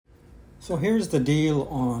So here's the deal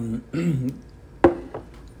on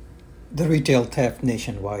the retail theft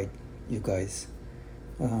nationwide, you guys.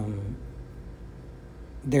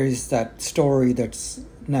 There is that story that's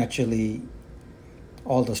naturally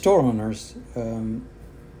all the store owners,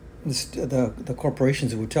 the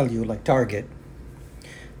corporations would tell you, like Target.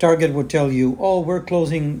 Target would tell you, oh, we're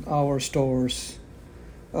closing our stores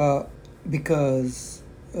because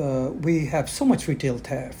we have so much retail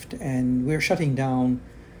theft and we're shutting down,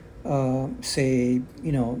 say,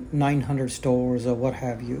 900 stores or what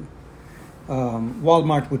have you.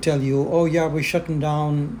 Walmart would tell you, oh yeah, we're shutting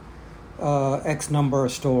down X number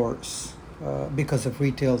of stores because of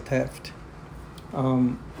retail theft.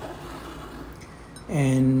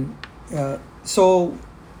 So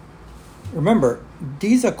remember,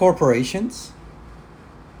 these are corporations.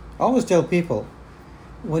 I always tell people,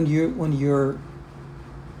 when you're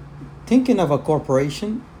thinking of a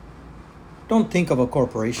corporation, don't think of a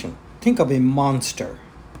corporation. Think of a monster,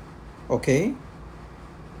 okay?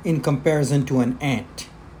 In comparison to an ant,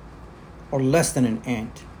 or less than an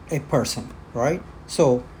ant, a person, right?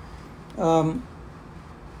 So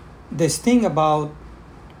this thing about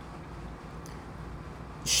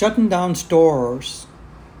shutting down stores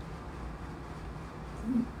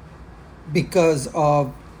because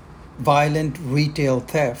of violent retail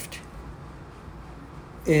theft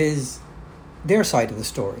is their side of the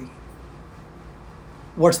story.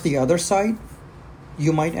 What's the other side,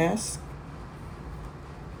 you might ask?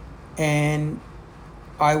 And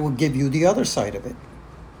I will give you the other side of it.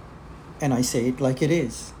 And I say it like it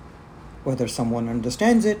is. Whether someone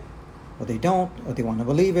understands it, or they don't, or they want to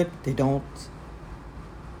believe it, they don't.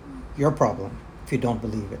 Your problem if you don't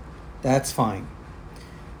believe it. That's fine.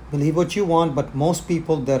 Believe what you want, but most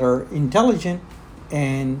people that are intelligent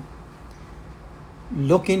and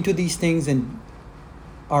look into these things and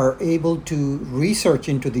are able to research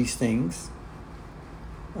into these things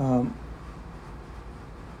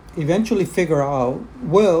eventually figure out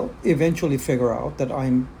that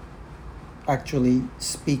I'm actually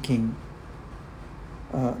speaking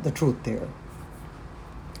the truth there.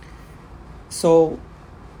 So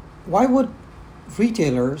why would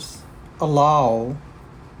retailers allow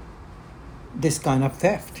this kind of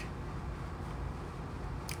theft?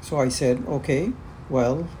 So I said, okay,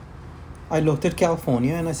 well, I looked at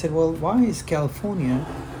California and I said, well, why is California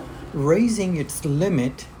raising its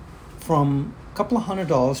limit from a couple of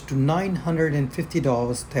 $100 to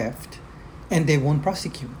 $950 theft, and they won't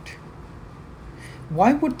prosecute?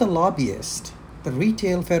 Why would the lobbyist, the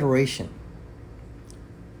Retail Federation,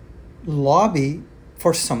 lobby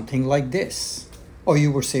for something like this? Or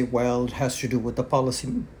you would say, well, it has to do with the policy.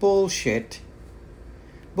 Bullshit.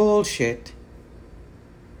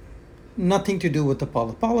 Nothing to do with the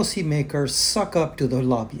policy. Policymakers suck up to the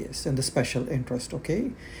lobbyists and the special interest,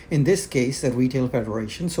 okay? In this case, the Retail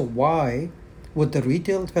Federation. So why would the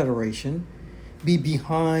Retail Federation be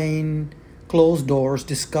behind closed doors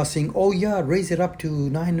discussing, oh yeah, raise it up to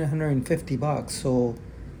 $950? So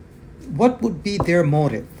what would be their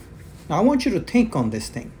motive? Now I want you to think on this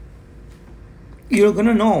thing. You're going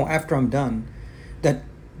to know after I'm done that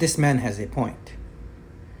this man has a point.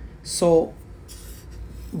 So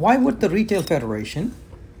why would the Retail Federation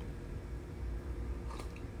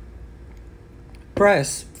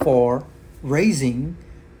press for raising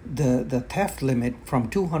the theft limit from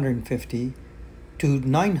 250 to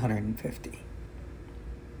 950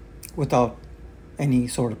 without any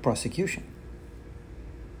sort of prosecution?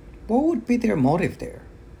 What would be their motive there?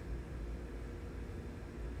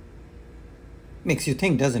 Makes you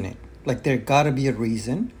think, doesn't it? Like there got to be a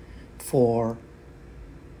reason for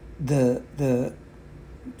the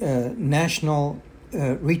National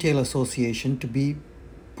Retail Association to be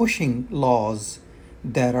pushing laws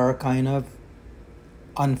that are kind of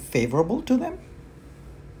unfavorable to them.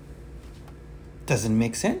 Doesn't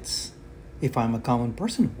make sense. If I'm a common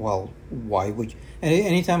person, well, why would you? And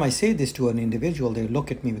anytime I say this to an individual, they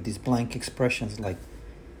look at me with these blank expressions like,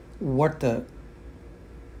 what the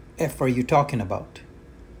F are you talking about?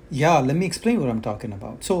 Yeah, let me explain what I'm talking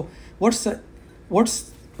about. So what's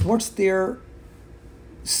their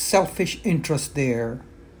selfish interest there,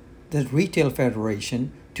 the Retail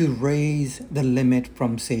Federation, to raise the limit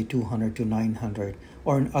from say 200 to 900,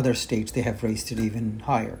 or in other states they have raised it even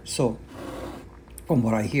higher? So from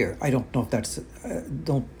what I hear, I don't know if that's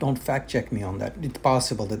don't fact check me on that. It's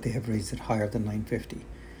possible that they have raised it higher than 950,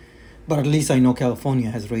 but at least I know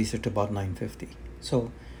California has raised it to about 950.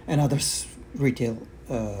 So, and other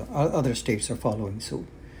states are following suit.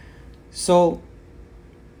 So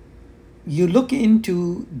you look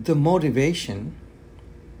into the motivation.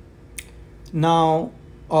 Now,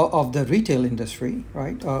 of the retail industry,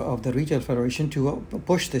 right, of the retail federation to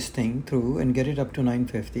push this thing through and get it up to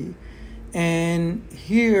 950. And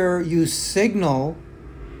here you signal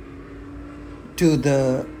to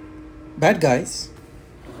the bad guys,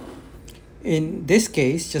 in this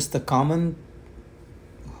case just the common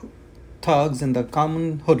thugs and the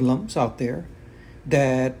common hoodlums out there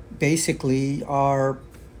that basically are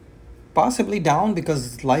possibly down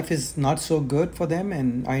because life is not so good for them.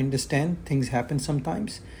 And I understand things happen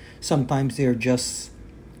sometimes. Sometimes they're just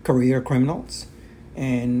career criminals.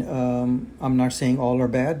 And I'm not saying all are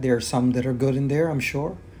bad. There are some that are good in there, I'm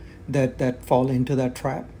sure, that fall into that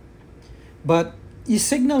trap. But you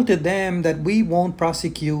signal to them that we won't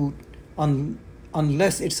prosecute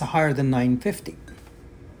unless it's higher than 950.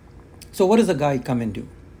 So what does a guy come and do?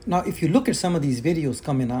 Now, if you look at some of these videos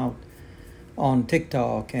coming out on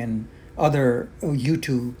TikTok and other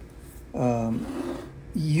YouTube,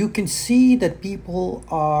 you can see that people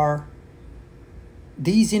are,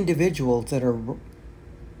 these individuals that are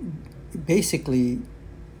basically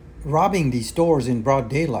robbing these stores in broad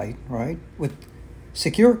daylight, right? With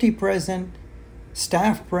security present,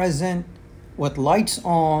 staff present, with lights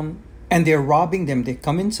on, and they're robbing them. They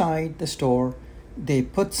come inside the store, they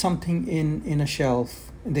put something in a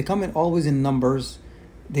shelf, and they come in always in numbers.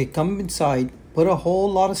 They come inside, put a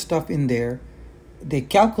whole lot of stuff in there. They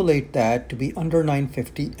calculate that to be under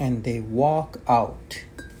 950 and they walk out.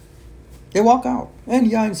 They walk out. And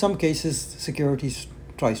yeah, in some cases, security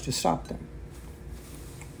tries to stop them.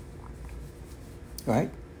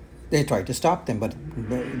 Right? They try to stop them, but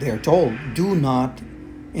they're told, do not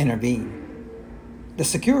intervene. The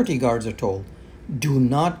security guards are told, do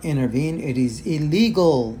not intervene. It is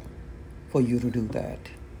illegal for you to do that.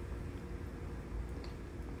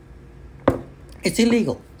 It's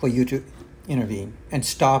illegal for you to intervene and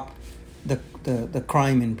stop the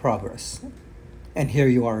crime in progress. And here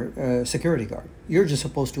you are, a security guard. You're just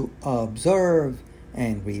supposed to observe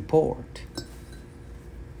and report.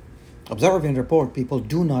 Observe and report, people.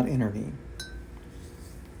 Do not intervene.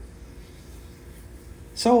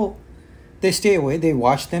 So they stay away, they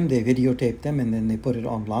watch them, they videotape them, and then they put it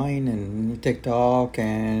online and TikTok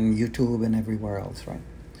and YouTube and everywhere else, right?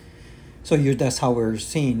 So that's how we're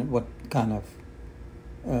seeing what kind of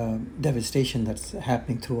devastation that's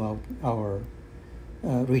happening throughout our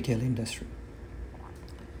retail industry.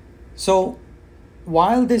 So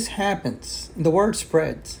while this happens, the word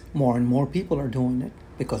spreads. More and more people are doing it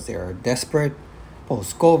because they are desperate.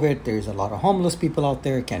 Post-COVID, there's a lot of homeless people out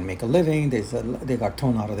there, can't make a living. They got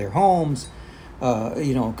thrown out of their homes,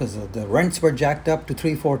 because the rents were jacked up to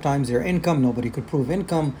 3-4 times their income. Nobody could prove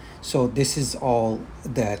income. So this is all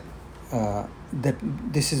that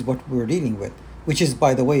this is what we're dealing with, which is,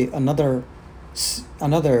 by the way, another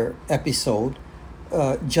episode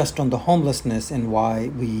just on the homelessness and why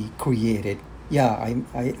we created. Yeah,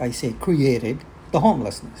 I say created the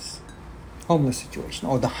homeless situation,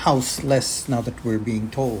 or the houseless, now that we're being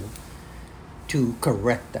told to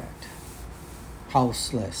correct that.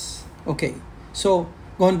 Houseless. Okay, so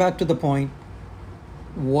going back to the point,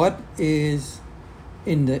 what is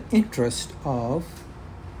in the interest of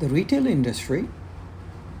the retail industry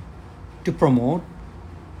to promote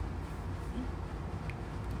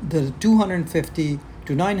the 250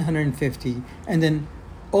 to 950 and then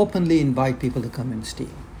openly invite people to come and steal?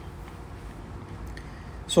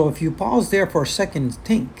 So if you pause there for a second,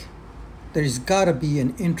 think, there's got to be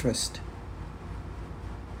an interest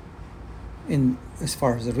in, as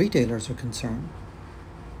far as the retailers are concerned,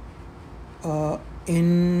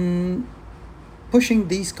 in pushing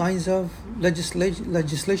these kinds of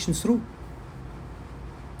legislations through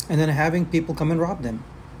and then having people come and rob them.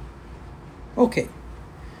 Okay,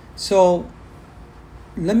 so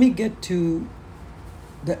let me get to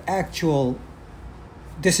the actual,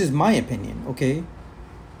 this is my opinion, okay?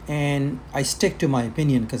 And I stick to my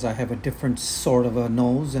opinion because I have a different sort of a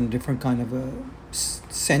nose and different kind of a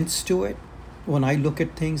sense to it. When I look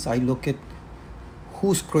at things, I look at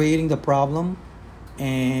who's creating the problem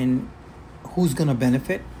and who's going to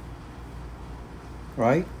benefit,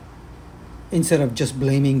 right? Instead of just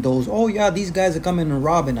blaming those, oh yeah, these guys are coming and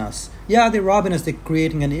robbing us. Yeah, they're robbing us, they're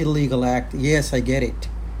creating an illegal act. Yes, I get it.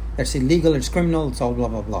 That's illegal, it's criminal, it's all blah,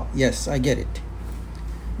 blah, blah. Yes, I get it.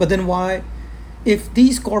 But then why? If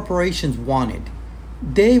these corporations wanted,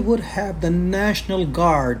 they would have the National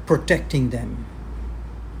Guard protecting them.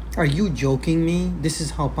 Are you joking me? This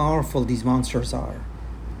is how powerful these monsters are.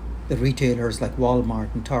 The retailers like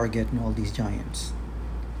Walmart and Target and all these giants.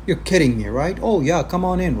 You're kidding me, right? Oh yeah, come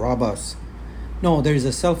on in, rob us. No, there is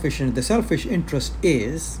the selfish interest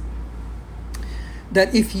is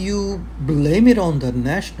that if you blame it on the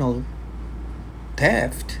national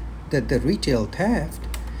theft, the retail theft,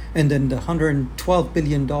 and then the $112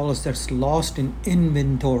 billion that's lost in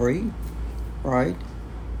inventory, right?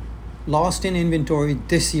 Lost in inventory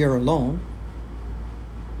this year alone,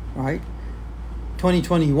 right?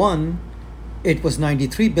 2021, it was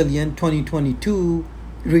 93 billion. 2022,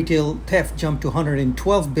 retail theft jumped to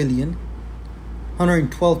 112 billion,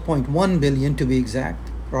 112.1 billion to be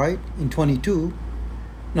exact, right? In 22.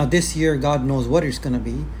 Now this year, God knows what it's going to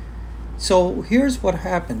be. So here's what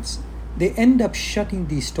happens. They end up shutting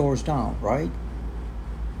these stores down, right?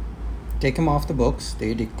 Take them off the books.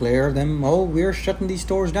 They declare them, oh, we're shutting these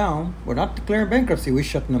stores down. We're not declaring bankruptcy, we're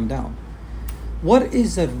shutting them down. What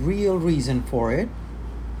is the real reason for it?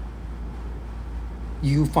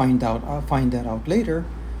 You find that out later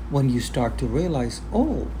when you start to realize,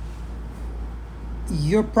 oh,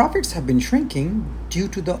 your profits have been shrinking due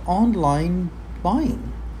to the online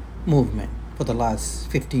buying movement for the last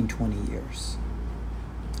 15, 20 years.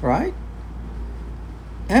 Right?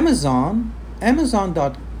 Amazon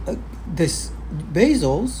this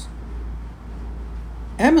Bezos,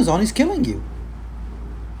 Amazon is killing you.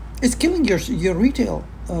 It's killing your retail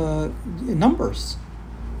numbers.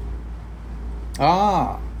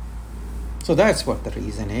 So that's what the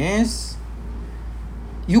reason is.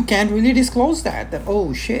 You can't really disclose that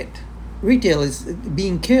oh shit, retail is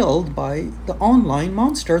being killed by the online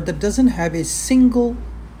monster that doesn't have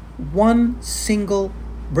one single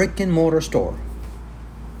brick and mortar store.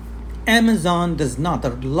 Amazon does not, the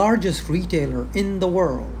largest retailer in the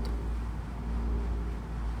world,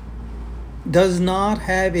 does not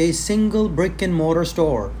have a single brick and mortar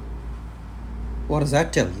store. What does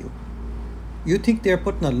that tell you? You think they're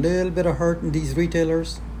putting a little bit of hurt in these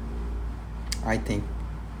retailers? I think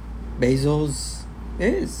Bezos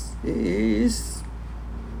is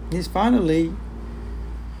finally,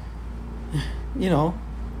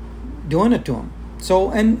 doing it to him. So,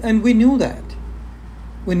 and we knew that.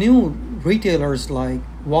 We knew retailers like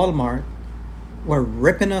Walmart were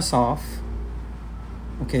ripping us off.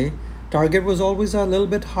 Okay, Target was always a little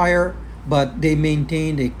bit higher, but they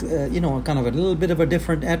maintained a kind of a little bit of a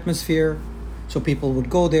different atmosphere. So people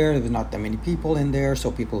would go there. There was not that many people in there,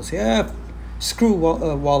 so people would say, screw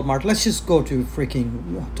Walmart. Let's just go to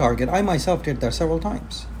freaking Target. I myself did that several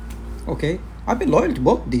times. Okay, I've been loyal to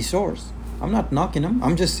both these stores. I'm not knocking them.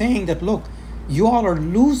 I'm just saying that, look, you all are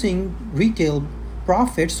losing retail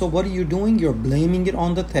profits, so what are you doing? You're blaming it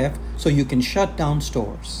on the theft so you can shut down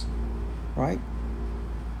stores, right?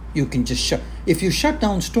 You can just if you shut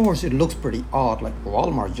down stores, it looks pretty odd, like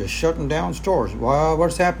Walmart just shutting down stores. Well,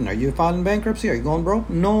 what's happening? Are you filing bankruptcy? Are you going broke?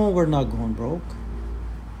 No, we're not going broke.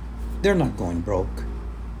 They're not going broke.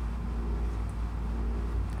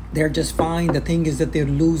 They're just fine. The thing is that they're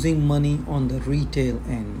losing money on the retail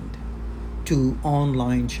end to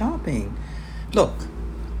online shopping. Look,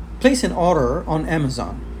 place an order on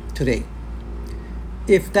Amazon today.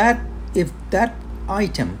 If that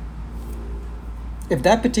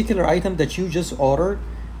particular item that you just ordered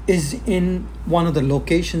is in one of the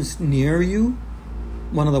locations near you,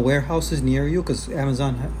 one of the warehouses near you, because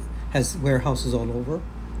Amazon has warehouses all over.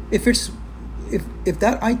 If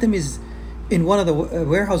that item is in one of the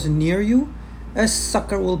warehouses near you, a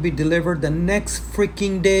sucker will be delivered the next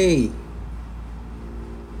freaking day.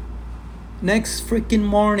 Next freaking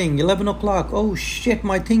morning, 11 o'clock. Oh shit,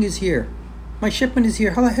 my thing is here. My shipment is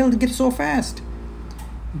here. How the hell did it get so fast?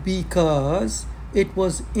 Because it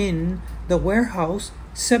was in the warehouse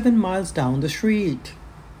 7 miles down the street.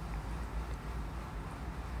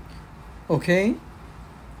 Okay?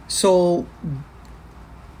 So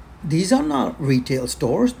these are not retail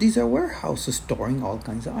stores. These are warehouses storing all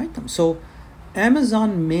kinds of items. So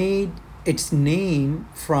Amazon made its name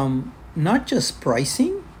from not just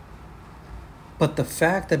pricing, but the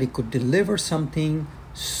fact that it could deliver something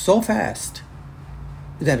so fast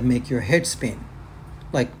that it make your head spin.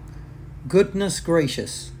 Like, goodness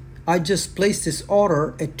gracious, I just placed this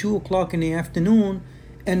order at 2 o'clock in the afternoon,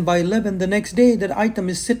 and by 11 the next day, that item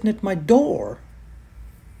is sitting at my door.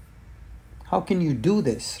 How can you do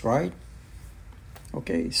this, right?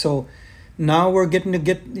 Okay, so now you're getting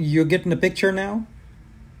the picture now?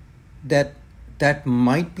 That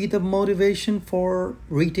might be the motivation for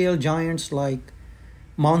retail giants like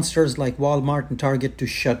monsters like Walmart and Target to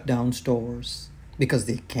shut down stores because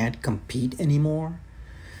they can't compete anymore.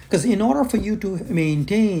 Because in order for you to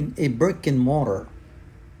maintain a brick and mortar,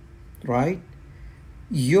 right,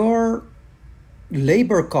 your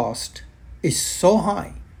labor cost is so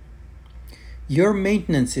high, your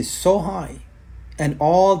maintenance is so high, and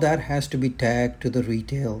all that has to be tagged to the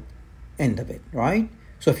retail end of it, right?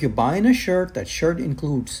 So if you're buying a shirt, that shirt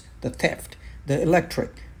includes the theft, the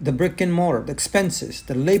electric, the brick and mortar, the expenses,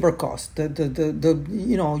 the labor costs, the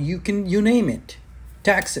you name it.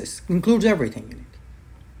 Taxes, includes everything in it.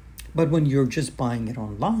 But when you're just buying it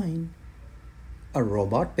online, a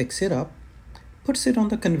robot picks it up, puts it on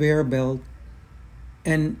the conveyor belt,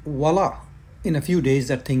 and voila, in a few days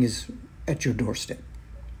that thing is at your doorstep.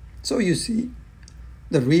 So you see,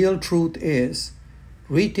 the real truth is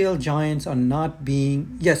retail giants are not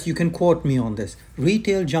being, yes, you can quote me on this,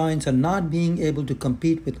 retail giants are not being able to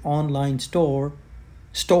compete with online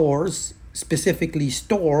stores, specifically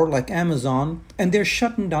store like Amazon, and they're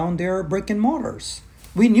shutting down their brick and mortars.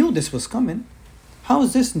 We knew this was coming. How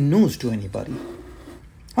is this news to anybody?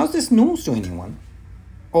 How's this news to anyone?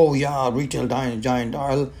 Oh yeah, retail giant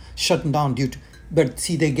are shutting down due to... But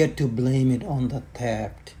see, they get to blame it on the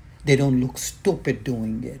theft. They don't look stupid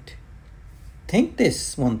doing it. Think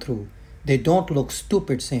this one through. They don't look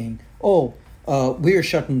stupid saying, we're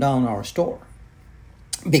shutting down our store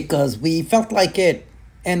because we felt like it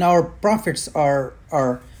and our profits are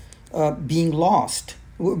being lost.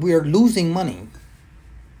 We're losing money.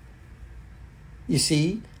 You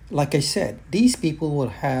see, like I said, these people will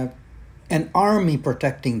have an army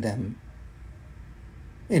protecting them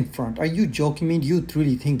in front. Are you joking me? Do you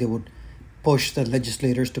really think they would push the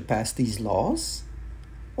legislators to pass these laws?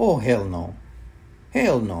 Oh, hell no.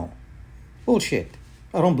 Hell no. Bullshit.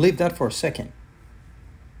 I don't believe that for a second.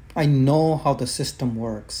 I know how the system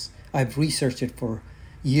works. I've researched it for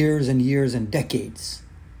years and years and decades.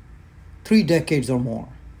 3 decades or more.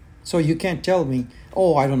 So you can't tell me,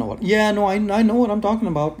 I don't know what. Yeah, no, I know what I'm talking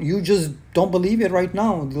about. You just don't believe it right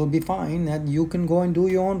now. It'll be fine. And you can go and do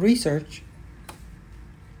your own research.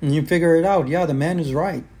 And you figure it out. Yeah, the man is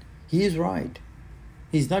right. He is right.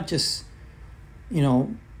 He's not just,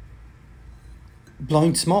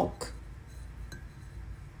 blowing smoke.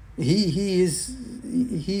 He's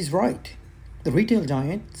right. The retail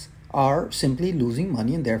giants are simply losing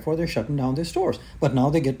money and therefore they're shutting down their stores. But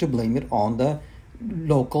now they get to blame it on the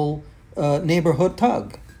local neighborhood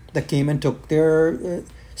thug that came and took their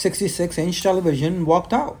 66-inch television and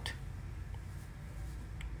walked out.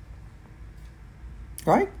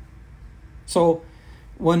 Right? So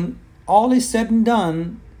when all is said and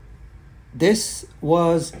done, this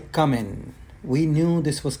was coming. We knew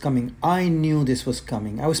this was coming. I knew this was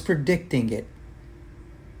coming. I was predicting it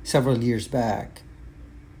several years back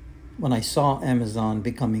when I saw Amazon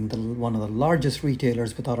becoming one of the largest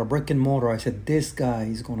retailers without a brick and mortar. I said, this guy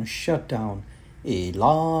is going to shut down a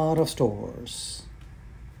lot of stores.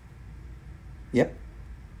 Yep.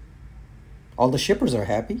 All the shippers are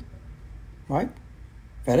happy, right?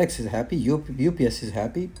 FedEx is happy, UPS is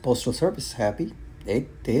happy, Postal Service is happy. They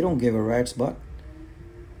don't give a rat's butt.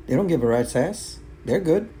 They don't give a rat's ass. They're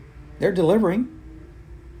good. They're delivering.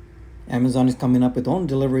 Amazon is coming up with own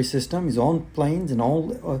delivery system, his own planes and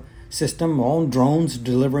own system, own drones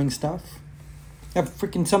delivering stuff.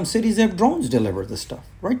 Some cities have drones deliver the stuff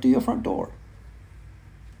right to your front door.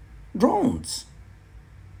 Drones.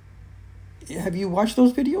 Have you watched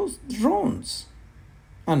those videos? Drones.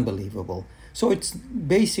 Unbelievable. So it's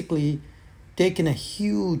basically taken a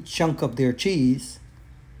huge chunk of their cheese,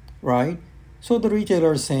 right? So the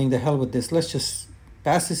retailer is saying, the hell with this. Let's just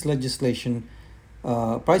pass this legislation.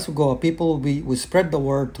 Price will go up. People, we spread the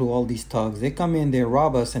word through all these thugs. They come in, they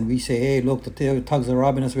rob us, and we say, hey, look, the thugs are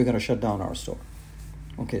robbing us. We're going to shut down our store.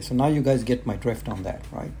 Okay, so now you guys get my drift on that,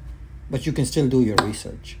 right? But you can still do your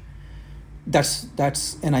research. That's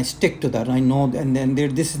and I stick to that. I know, and then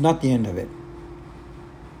this is not the end of it.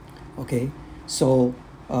 Okay, so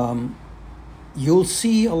you'll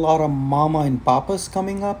see a lot of mama and papas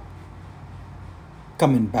coming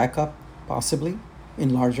back up, possibly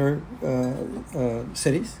in larger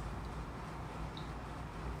cities.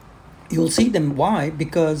 You'll see them. Why?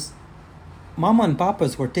 Because mama and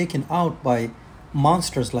papas were taken out by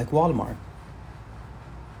monsters like Walmart,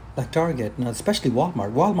 like Target, and especially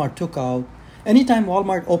Walmart. Walmart took out, anytime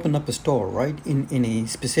Walmart opened up a store, right, in a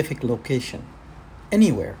specific location,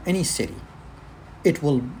 anywhere, any city, it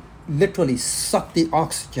will literally suck the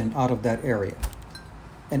oxygen out of that area.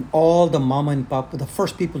 And all the mama and papa, the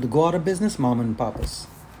first people to go out of business, mama and papas.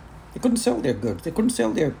 They couldn't sell their goods. They couldn't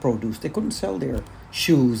sell their produce. They couldn't sell their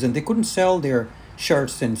shoes. And they couldn't sell their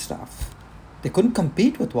shirts and stuff. They couldn't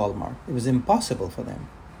compete with Walmart. It was impossible for them.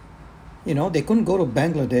 They couldn't go to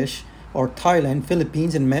Bangladesh or Thailand,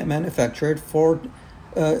 Philippines, and manufacture it for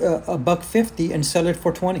 $1.50 and sell it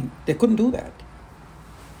for $20. They couldn't do that.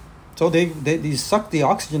 So they sucked the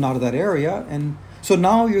oxygen out of that area, and so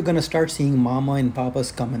now you're going to start seeing mama and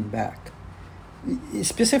papas coming back.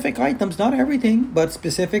 Specific items, not everything, but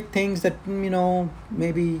specific things that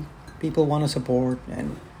maybe people want to support,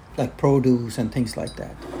 and like produce and things like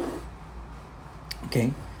that.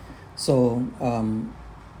 Okay, so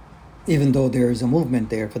even though there is a movement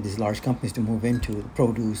there for these large companies to move into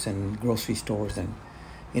produce and grocery stores and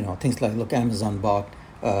things like, look, Amazon bought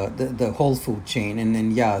the whole food chain, and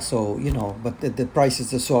then but the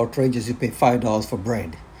prices are so outrageous, you pay $5 for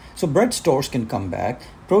bread. So bread stores can come back,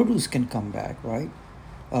 produce can come back, right?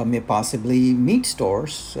 Possibly meat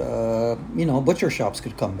stores, butcher shops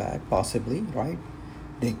could come back, possibly, right?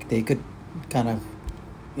 They could kind of,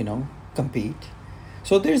 compete.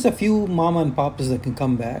 So there's a few mama and papas that can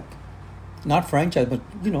come back, not franchise, but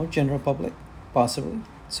general public, possibly.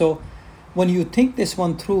 So when you think this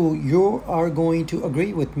one through, you are going to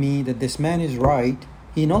agree with me that this man is right.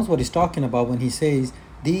 He knows what he's talking about when he says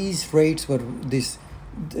these rates were the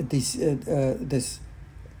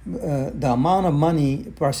amount of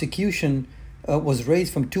money prosecution was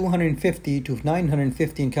raised from 250 to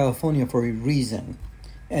 950 in California for a reason.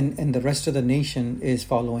 And the rest of the nation is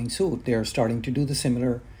following suit. They're starting to do the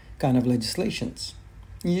similar kind of legislations.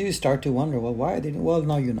 You start to wonder, well, why are they? Well,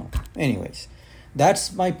 now you know. Anyways,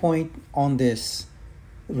 that's my point on this.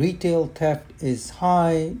 Retail theft is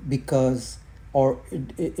high because, or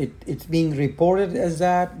it's being reported as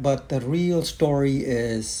that, but the real story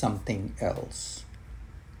is something else.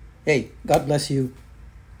 Hey, God bless you.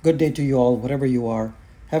 Good day to you all, whatever you are.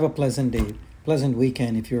 Have a pleasant day, pleasant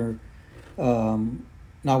weekend if you're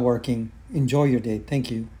not working. Enjoy your day.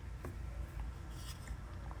 Thank you.